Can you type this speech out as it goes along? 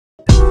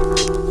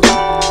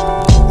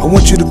I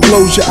want you to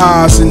close your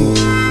eyes and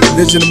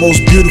vision the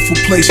most beautiful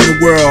place in the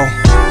world.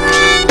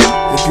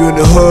 If you're in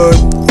the hood,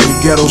 in the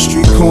ghetto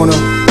street corner,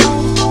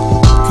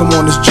 come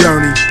on this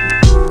journey.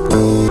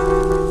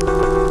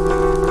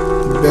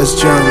 The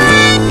best journey.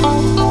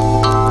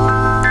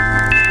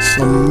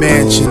 Some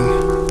mansion,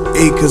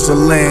 acres of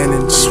land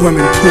and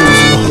swimming pools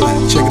and all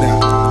that. Check it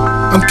out.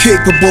 I'm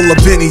capable of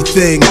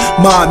anything.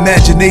 My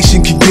imagination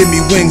can give me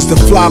wings to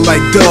fly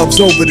like doves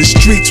over the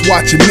streets,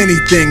 watching many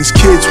things.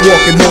 Kids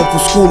walking home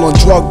from school on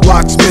drug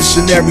blocks,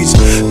 missionaries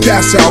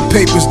pass out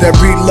papers that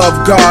read love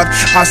God.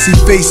 I see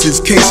faces,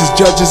 cases,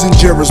 judges and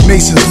jurors,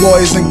 masons,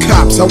 lawyers and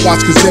cops. I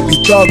watch cause every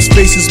thug's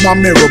face is my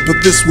mirror,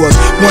 but this was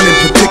one in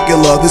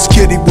particular. This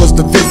kid, he was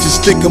the vintage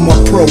Stigma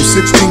Pro,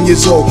 16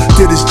 years old,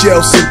 did his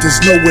jail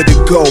sentence, nowhere to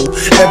go.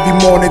 Every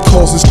morning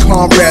calls his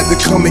comrade to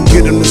come and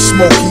get him to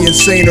smoke. He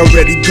insane,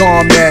 already gone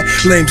mad,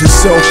 blames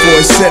himself for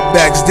his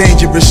setbacks.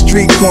 Dangerous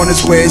street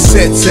corners where his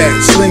sets at,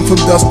 sling from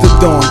dusk to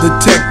dawn.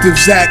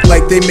 Detectives act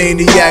like they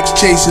maniacs,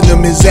 chasing him,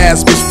 his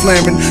ass was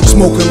flaring,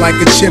 smoking like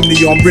a chimney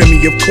on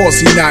Remy. Of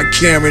course he not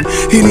caring,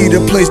 he need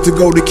a place to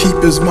go to keep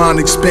his mind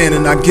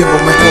expanding. I give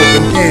him a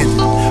helping hand,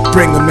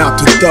 bring him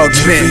out to Thug's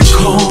Bench.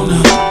 Every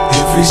corner,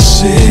 every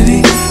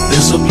city,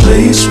 there's a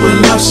place where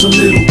life's a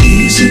little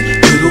easy.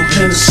 Little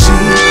Hennessy,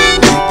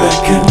 lay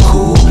back and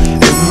cool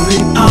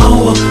every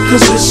hour,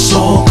 cause it's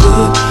all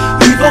good.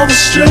 Leave all the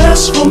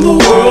stress from the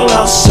world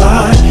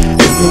outside.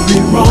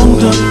 Every wrong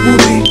done will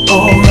be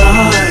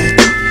alright.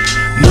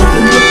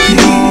 Nothing but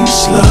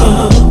peace,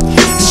 love,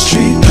 and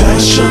street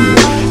passion.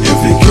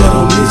 Every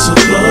ghetto needs a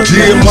thug.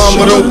 Dear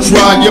mama, don't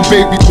cry, your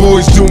baby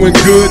boy's doing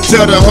good.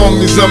 Tell the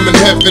homies I'm in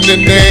heaven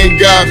and they ain't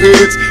got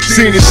hoods.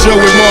 Seen a show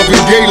with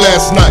Marvin Gaye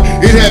last night.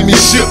 It had me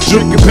shook,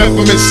 drinking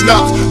peppermint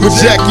schnapps with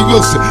Jackie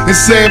Wilson and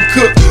Sam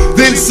Cooke.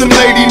 Then some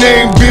lady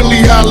named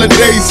Billie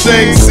Holiday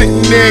sang,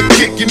 sitting there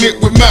kicking it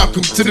with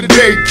Malcolm till the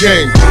day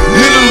came.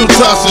 Little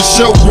Tasha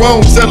show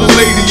grown, tell a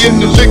lady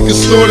in the liquor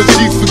store that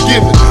she's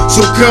forgiven,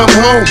 so come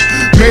home.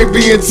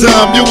 Maybe in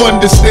time you'll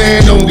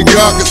understand, only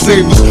God can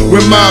save us.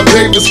 When my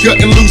baby's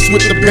cutting loose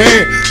with the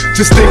band,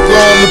 just think of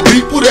all the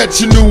people that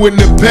you knew in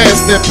the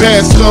past that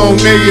passed on.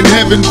 They in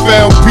heaven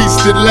found peace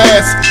that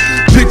lasts.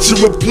 Picture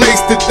a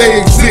place that they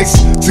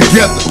exist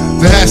together.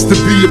 There has to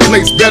be a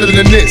place better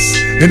than this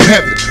in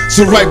heaven.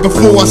 So right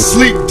before I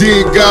sleep,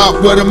 dear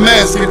God, what I'm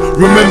asking,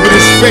 remember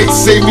this face,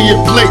 save me a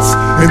place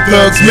in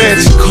Thug's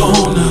Mansion. Every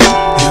corner,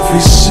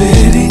 every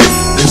city,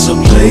 there's a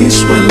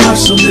place where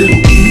life's a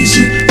little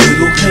easy.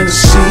 Little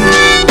Hennessy,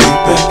 lay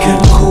back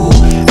and cool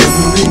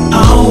every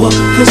hour,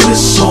 cause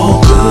it's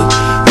all good.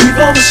 Leave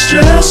all the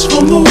stress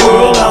from the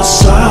world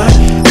outside.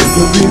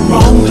 Every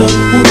wrong done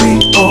will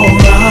be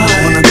alright.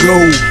 Wanna go,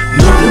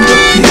 nothing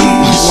but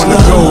peace,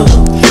 love,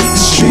 and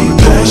street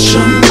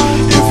passion.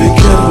 Every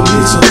ghetto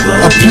needs a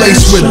thug. a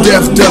place where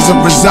death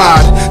doesn't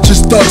reside,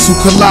 just thugs who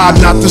collide,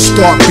 not to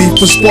start beef.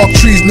 For spark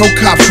trees, no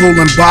cops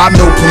rolling by,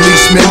 no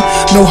policemen,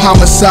 no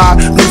homicide,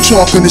 no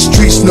chalk in the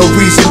streets, no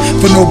reason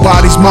for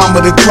nobody's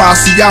mama to cry.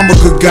 See, I'm a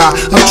good guy,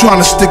 I'm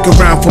trying to stick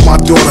around for my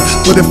daughter,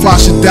 but if I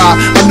should die,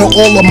 I know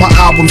all of my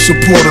album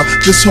support her.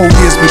 This whole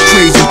year's been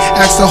crazy,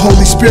 ask the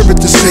Holy Spirit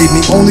to save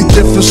me. Only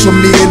difference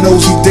from me and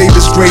Ozzy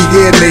Davis, gray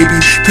hair maybe,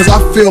 cause I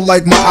feel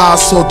like my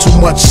eyes saw too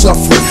much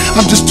suffering.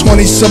 I'm just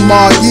 20 some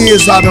odd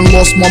years, I done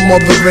lost my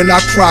mother and I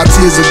cry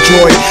tears of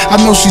joy. I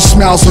know she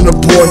smiles on the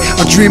boy,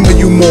 I dream of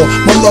you more.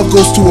 My love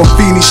goes to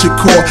Afeni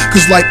Shakur,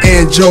 cause like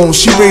Ann Jones,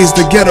 she raised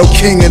the ghetto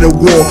king in the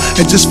war.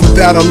 And just for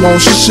that alone,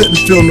 she shouldn't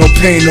feel no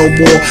pain no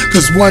more.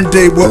 Cause one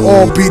day we'll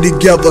all be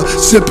together,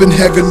 sipping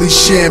heavenly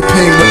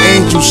champagne with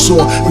angels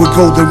soar with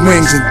golden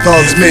wings and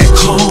Thug's Mansion. Every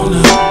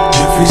corner,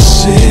 every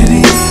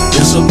city,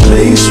 there's a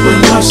place where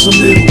life's a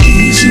little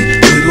easy.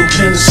 Little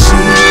Hennessy,